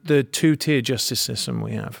the two-tier justice system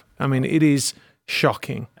we have. I mean, it is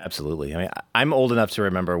shocking. Absolutely. I mean, I'm old enough to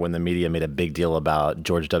remember when the media made a big deal about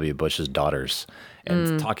George W. Bush's daughters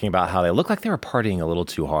and talking about how they looked like they were partying a little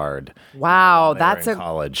too hard. Wow, that's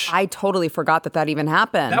college. I totally forgot that even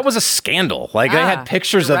happened. That was a scandal. They had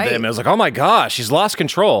pictures of them. It was oh my gosh, she's lost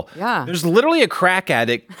control. Yeah. There's literally a crack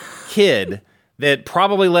addict kid that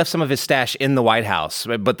probably left some of his stash in the White House,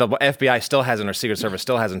 but the FBI still hasn't, or Secret Service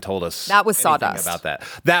still hasn't told us that was sawdust about that.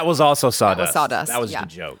 That was also sawdust. That was the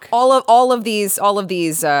joke. All of these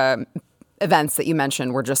events that you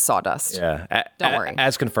mentioned were just sawdust. Yeah, don't worry.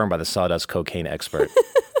 As confirmed by the sawdust cocaine expert.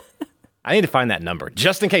 I need to find that number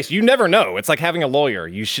just in case. You never know. It's like having a lawyer.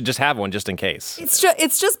 You should just have one just in case. It's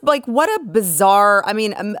just what a bizarre. I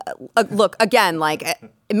mean, look again.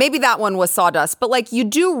 Maybe that one was sawdust, but you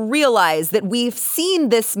do realize that we've seen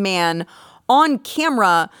this man on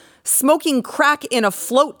camera smoking crack in a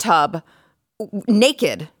float tub,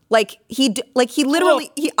 naked. He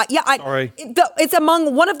literally. Sorry. It's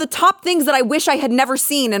among one of the top things that I wish I had never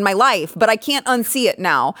seen in my life, but I can't unsee it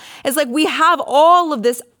now. It's we have all of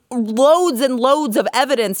this. Loads and loads of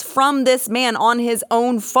evidence from this man on his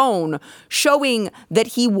own phone showing that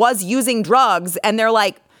he was using drugs. And they're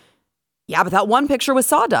yeah, but that one picture was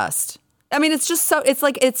sawdust. I mean, it's just so,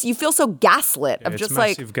 you feel so gaslit of it's just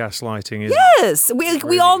like. massive gaslighting, isn't Yes.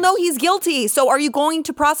 We all know he's guilty. So are you going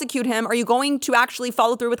to prosecute him? Are you going to actually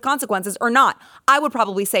follow through with consequences or not? I would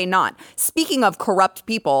probably say not. Speaking of corrupt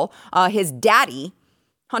people, his daddy,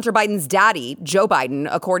 Hunter Biden's daddy, Joe Biden,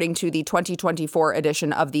 according to the 2024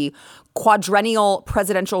 edition of the Quadrennial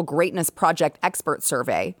Presidential Greatness Project Expert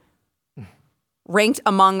Survey, ranked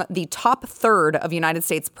among the top third of United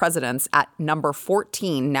States presidents at number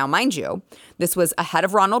 14. Now, mind you, this was ahead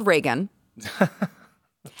of Ronald Reagan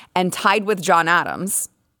and tied with John Adams.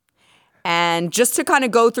 And just to kind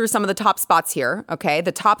of go through some of the top spots here, okay,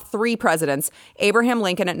 the top three presidents, Abraham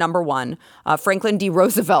Lincoln at number 1, Franklin D.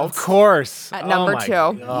 Roosevelt. Of course. At number 2.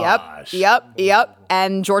 Gosh. Yep.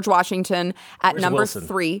 And George Washington at Where's number Wilson?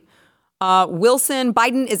 3.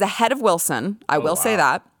 Biden is ahead of Wilson. I will say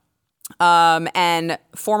that. And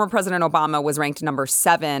former President Obama was ranked number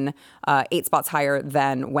 7, 8 spots higher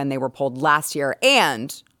than when they were polled last year.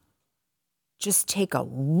 And just take a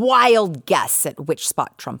wild guess at which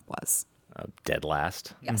spot Trump was. Dead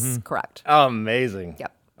last. Yes, correct. Oh, amazing.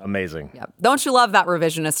 Yep. Amazing. Yep. Don't you love that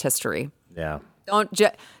revisionist history? Yeah.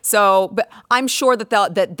 But I'm sure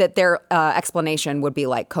that their explanation would be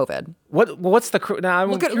like COVID. What's the now?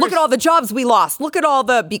 Look at all the jobs we lost. Look at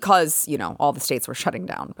all because all the states were shutting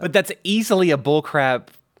down. But that's easily a bullcrap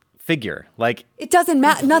figure. Like it doesn't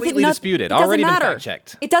matter. Nothing disputed. It doesn't Already matter. been fact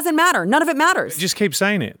checked. It doesn't matter. None of it matters. Just keep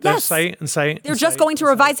saying it. They'll Yes. say it and say it. They're just going to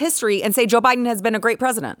revise history and say Joe Biden has been a great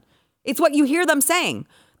president. It's what you hear them saying.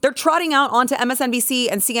 They're trotting out onto MSNBC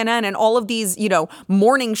and CNN and all of these,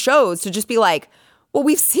 morning shows to just be like, well,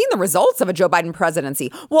 we've seen the results of a Joe Biden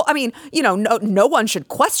presidency. Well, I mean, no one should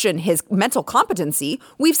question his mental competency.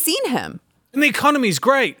 We've seen him. And the economy's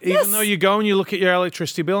great, Yes. even though you go and you look at your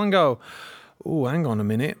electricity bill and go, oh, hang on a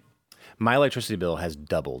minute. My electricity bill has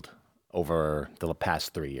doubled over the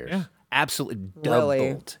past 3 years. Yeah. Absolutely doubled.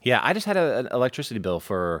 Really? Yeah, I just had an electricity bill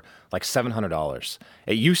for like $700.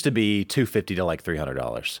 It used to be $250 to like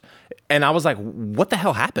 $300. And I was like, what the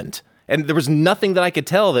hell happened? And there was nothing that I could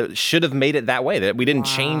tell that should have made it that way, that we didn't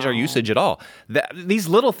change our usage at all. These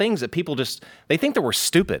little things that people they think that we're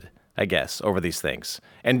stupid, I guess, over these things.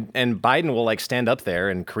 And Biden will like stand up there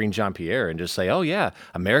and Karine Jean-Pierre and just say, oh yeah,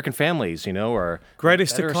 American families, are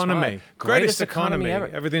Greatest better economy. spot. Greatest economy. ever.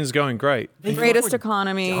 Everything's going great. Greatest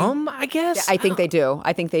economy. I guess. I think they do.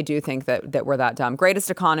 I think they do think that we're that dumb.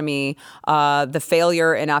 Greatest economy, the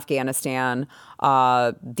failure in Afghanistan,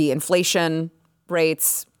 the inflation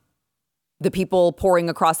rates, the people pouring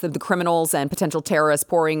across the criminals and potential terrorists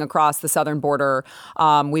pouring across the southern border.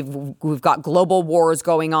 We've got global wars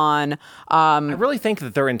going on. I really think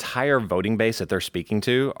that their entire voting base that they're speaking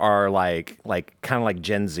to are like kind of like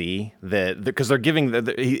Gen Z, because they're giving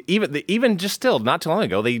even just still not too long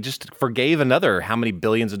ago they just forgave another how many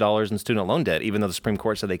billions of dollars in student loan debt, even though the Supreme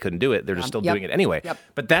Court said they couldn't do it. They're just still doing it anyway. Yep.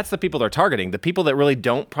 But that's the people they're targeting. The people that really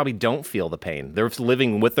probably don't feel the pain. They're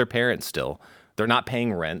living with their parents still. They're not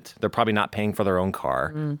paying rent. They're probably not paying for their own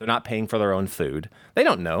car. They're not paying for their own food. They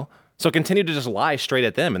don't know. So continue to just lie straight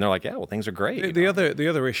at them. And they're like, yeah, well, things are great. The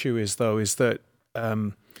other issue is that,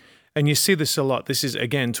 and you see this a lot. This is,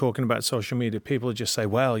 again, talking about social media. People just say,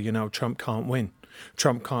 well, Trump can't win.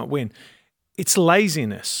 Trump can't win. It's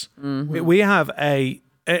laziness. Mm-hmm. We have and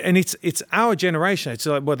it's our generation. It's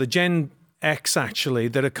like, the Gen X, actually,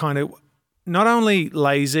 that are kind of not only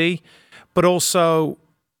lazy, but also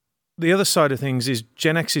the other side of things is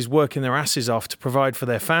Gen X is working their asses off to provide for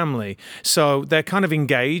their family. So they're kind of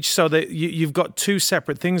engaged. So that you've got two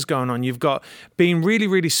separate things going on. You've got being really,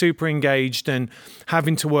 really super engaged and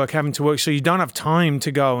having to work. So you don't have time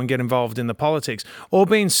to go and get involved in the politics, or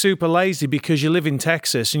being super lazy because you live in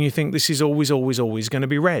Texas and you think this is always, always, always going to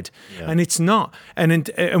be red. Yeah. And it's not. And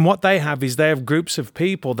what they have is they have groups of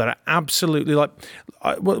people that are absolutely like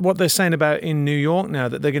what they're saying about in New York now,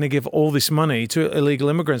 that they're going to give all this money to illegal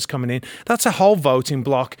immigrants coming in. That's a whole voting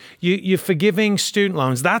block. You're forgiving student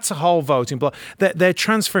loans. That's a whole voting block. They're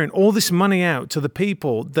transferring all this money out to the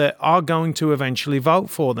people that are going to eventually vote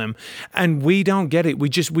for them. And we don't get it. We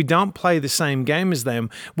don't play the same game as them,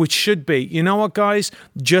 which should be, you know what, guys?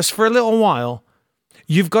 Just for a little while,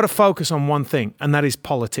 you've got to focus on one thing, and that is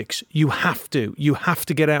politics. You have to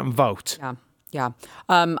get out and vote. Yeah.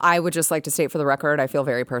 I would just like to state for the record, I feel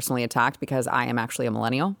very personally attacked because I am actually a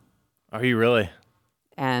millennial. Are you really?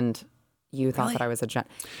 And you thought that I was a Gen.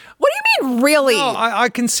 What do you mean, really? No, I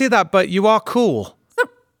can see that, but you are cool.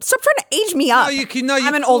 Stop trying to age me up.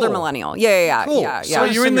 I'm an older millennial. Yeah. Cool. Yeah. So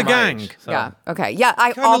you're in the gang. Yeah. Okay. Yeah.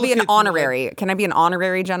 I'll be an honorary. Can I be an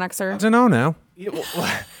honorary Gen Xer? I don't know now.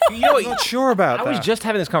 I'm not sure about that. I was just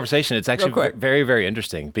having this conversation. It's actually very, very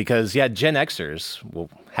interesting because, Gen Xers, well,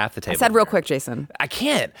 half the table. I said real quick, Jason. I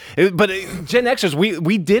can't. But Gen Xers,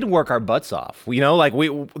 we did work our butts off.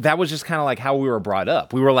 That was just kind of like how we were brought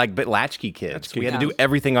up. We were like latchkey kids. We had to do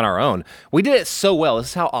everything on our own. We did it so well. This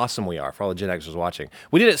is how awesome we are for all the Gen Xers watching.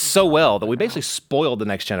 We did it so well that we basically spoiled the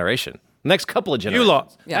next generation, the next couple of generations. You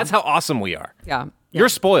lot. Yeah. That's how awesome we are. Yeah. You're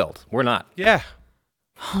spoiled. We're not. Yeah.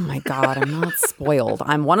 Oh my God, I'm not spoiled.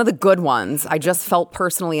 I'm one of the good ones. I just felt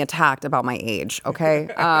personally attacked about my age. Okay,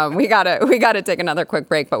 we gotta take another quick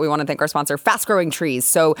break, but we want to thank our sponsor, Fast Growing Trees.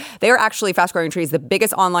 So they are actually Fast Growing Trees, the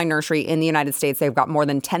biggest online nursery in the United States. They've got more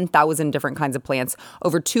than 10,000 different kinds of plants,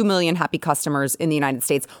 over 2 million happy customers in the United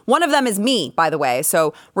States. One of them is me, by the way.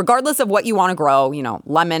 So regardless of what you want to grow,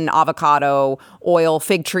 lemon, avocado, oil,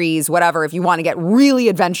 fig trees, whatever. If you want to get really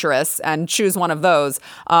adventurous and choose one of those,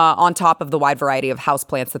 on top of the wide variety of house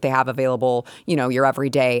plants that they have available, your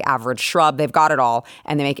everyday average shrub. They've got it all,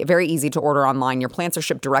 and they make it very easy to order online. Your plants are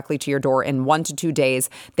shipped directly to your door in 1 to 2 days.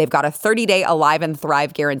 They've got a 30-day Alive and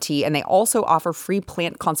Thrive guarantee, and they also offer free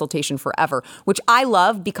plant consultation forever, which I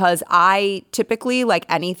love because I typically, like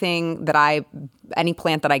any plant that I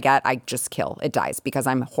get, I just kill. It dies because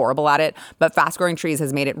I'm horrible at it. But Fast Growing Trees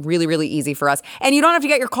has made it really, really easy for us. And you don't have to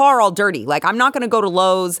get your car all dirty. Like, I'm not going to go to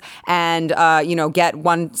Lowe's and, get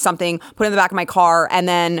something, put it in the back of my car, and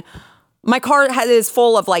then my car is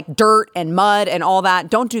full of like dirt and mud and all that.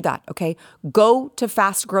 Don't do that, okay? Go to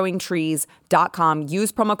fastgrowingtrees.com.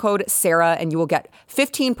 Use promo code Sarah, and you will get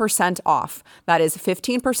 15% off. That is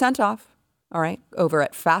 15% off. All right, over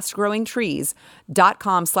at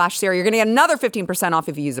fastgrowingtrees.com/Sarah. You're going to get another 15% off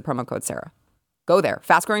if you use the promo code Sarah. Go there,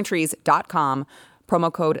 fastgrowingtrees.com,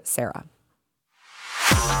 promo code Sarah.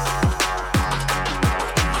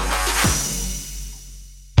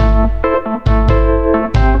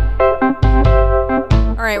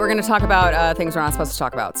 All right, we're going to talk about things we're not supposed to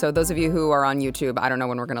talk about. So those of you who are on YouTube, I don't know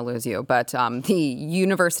when we're going to lose you, but the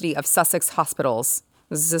University of Sussex Hospitals,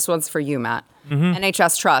 this one's for you, Matt,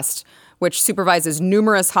 NHS Trust, which supervises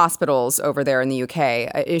numerous hospitals over there in the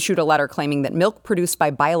UK, issued a letter claiming that milk produced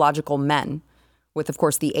by biological men, with, of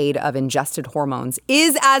course, the aid of ingested hormones,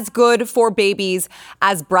 is as good for babies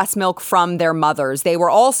as breast milk from their mothers. They were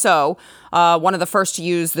also one of the first to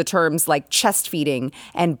use the terms like chest feeding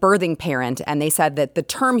and birthing parent, and they said that the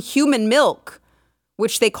term human milk,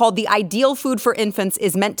 which they called the ideal food for infants,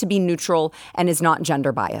 is meant to be neutral and is not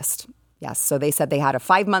gender biased. Yes, so they said they had a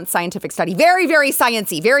 5-month scientific study, very, very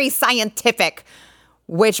sciencey, very scientific,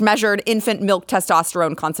 which measured infant milk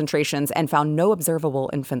testosterone concentrations and found no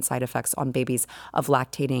observable infant side effects on babies of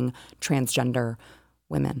lactating transgender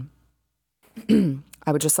women.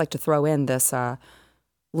 I would just like to throw in this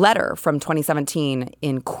letter from 2017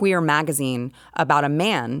 in Queer magazine about a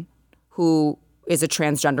man who is a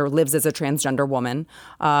transgender, lives as a transgender woman,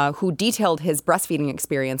 who detailed his breastfeeding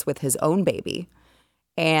experience with his own baby.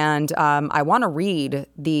 And I want to read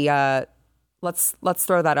the, let's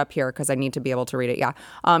throw that up here because I need to be able to read it. Yeah.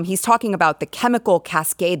 He's talking about the chemical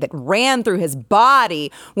cascade that ran through his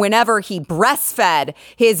body whenever he breastfed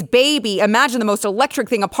his baby. Imagine the most electric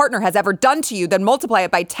thing a partner has ever done to you, then multiply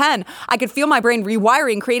it by 10. I could feel my brain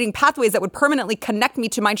rewiring, creating pathways that would permanently connect me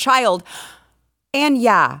to my child. And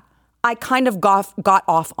yeah, I kind of got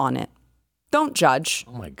off on it. Don't judge.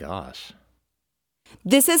 Oh my gosh.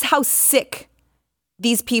 This is how sick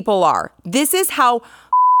these people are. This is how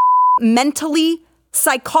mentally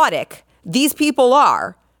psychotic these people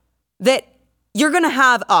are, that you're going to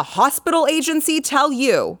have a hospital agency tell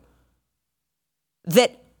you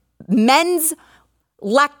that men's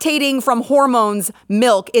lactating from hormones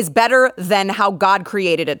milk is better than how God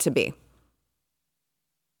created it to be.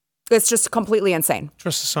 It's just completely insane.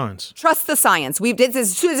 Trust the science. Trust the science.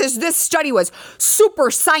 This study was super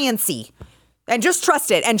sciencey. And just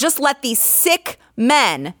trust it, and just let these sick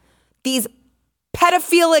men, these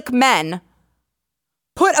pedophilic men,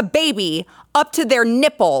 put a baby up to their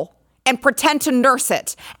nipple and pretend to nurse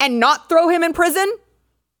it and not throw him in prison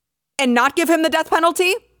and not give him the death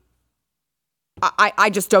penalty.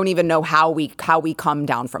 I just don't even know how we come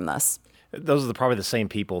down from this. Those are probably the same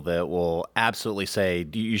people that will absolutely say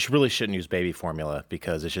you really shouldn't use baby formula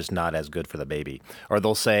because it's just not as good for the baby. Or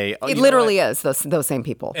they'll say... it literally is, those same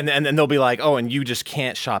people. And they'll be like, and you just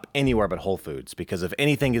can't shop anywhere but Whole Foods because if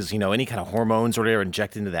anything is, any kind of hormones or whatever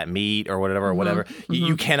injected into that meat or whatever,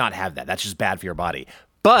 you cannot have that. That's just bad for your body.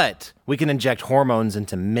 But we can inject hormones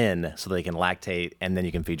into men so they can lactate and then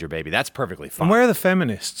you can feed your baby. That's perfectly fine. And where are the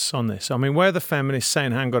feminists on this? I mean, where are the feminists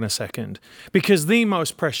saying, hang on a second? Because the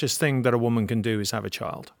most precious thing that a woman can do is have a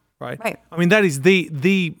child, right? Right. I mean, that is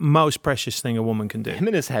the most precious thing a woman can do.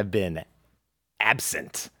 Feminists have been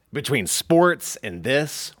absent. Between sports and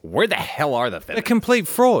this, where the hell are the feminists? They're complete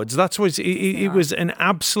frauds. That's what it was an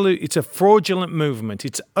absolute, it's a fraudulent movement.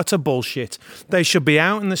 It's utter bullshit. They should be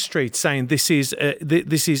out in the streets saying this is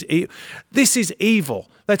evil.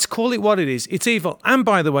 Let's call it what it is. It's evil. And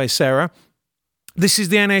by the way, Sarah, this is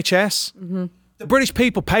the NHS. Mm-hmm. The British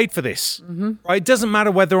people paid for this. Mm-hmm. Right? It doesn't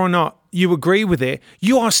matter whether or not you agree with it.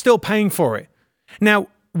 You are still paying for it. Now,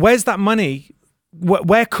 where's that money?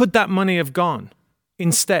 Where could that money have gone?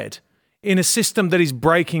 Instead, in a system that is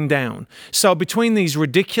breaking down. So between these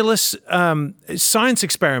ridiculous science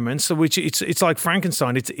experiments, which it's like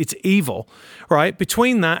Frankenstein, it's evil, right?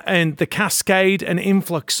 Between that and the cascade and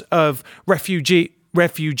influx of refugees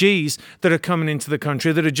that are coming into the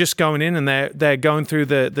country, that are just going in and they're going through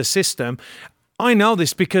the system. I know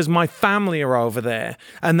this because my family are over there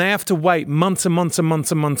and they have to wait months and months and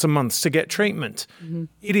months and months and months to get treatment. Mm-hmm.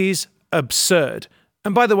 It is absurd.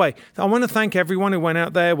 And by the way, I want to thank everyone who went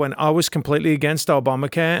out there when I was completely against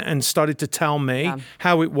Obamacare and started to tell me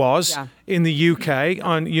how it was in the UK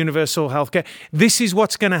on universal healthcare. This is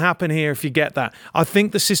what's going to happen here if you get that. I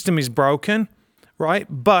think the system is broken, right?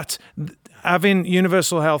 But having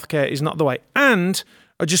universal healthcare is not the way. And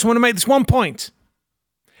I just want to make this one point.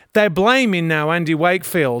 They're blaming now Andy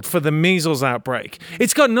Wakefield for the measles outbreak.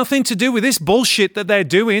 It's got nothing to do with this bullshit that they're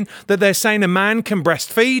doing, that they're saying a man can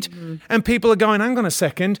breastfeed. Mm-hmm. And people are going, hang on a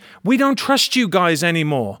second, we don't trust you guys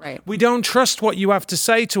anymore. Right. We don't trust what you have to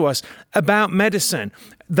say to us about medicine.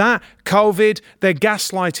 That COVID, they're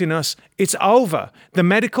gaslighting us. It's over. The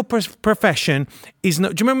medical profession is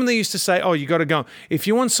not. Do you remember when they used to say, oh, you got to go. If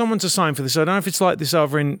you want someone to sign for this, I don't know if it's like this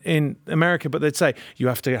over in America, but they'd say you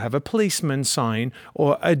have to have a policeman sign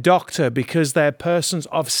or a doctor because they're persons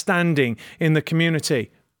of standing in the community.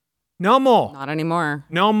 No more. Not anymore.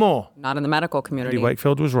 No more. Not in the medical community. Andy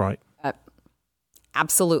Wakefield was right.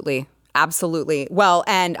 Absolutely. Absolutely. Well,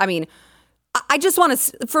 and I mean, I just want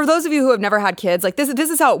to, for those of you who have never had kids, like this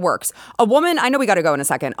is how it works. A woman, I know we got to go in a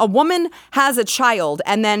second. A woman has a child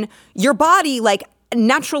and then your body like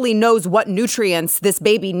naturally knows what nutrients this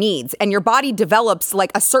baby needs. And your body develops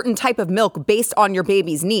like a certain type of milk based on your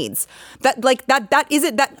baby's needs. That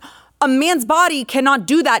a man's body cannot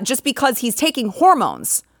do that just because he's taking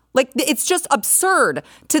hormones. Like, it's just absurd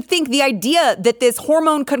to think the idea that this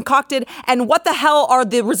hormone concocted and what the hell are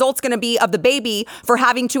the results going to be of the baby for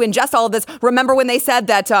having to ingest all of this. Remember when they said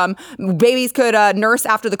that babies could nurse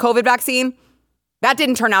after the COVID vaccine? That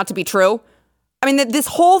didn't turn out to be true. I mean, this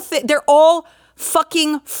whole thing, they're all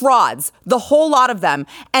fucking frauds, the whole lot of them.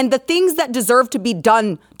 And the things that deserve to be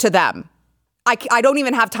done to them, I don't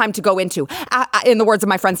even have time to go into, in the words of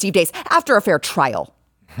my friend Steve Dace, after a fair trial,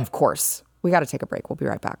 of course. We got to take a break. We'll be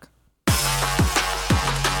right back.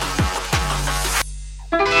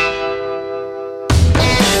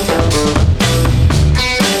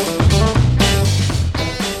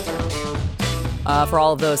 For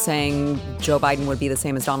all of those saying Joe Biden would be the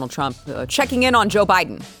same as Donald Trump, checking in on Joe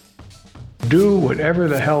Biden. Do whatever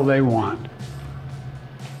the hell they want.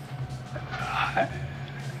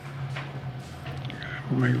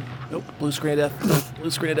 Nope. Blue screen of death. Nope. Blue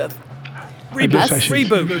screen of death. Reboot.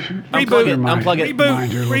 Unplug it.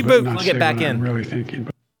 Reboot. Plug it back in. I'm really thinking.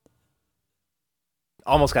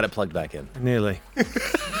 Almost got it plugged back in. Nearly.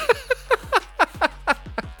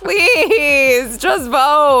 Please, just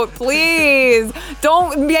vote. Please.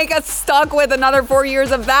 Don't make us stuck with another 4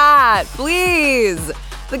 years of that. Please.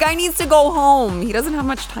 The guy needs to go home. He doesn't have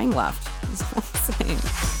much time left. That's all I'm saying.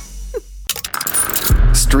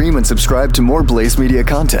 Stream and subscribe to more Blaze Media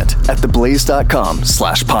content at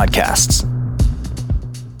theblaze.com/podcasts.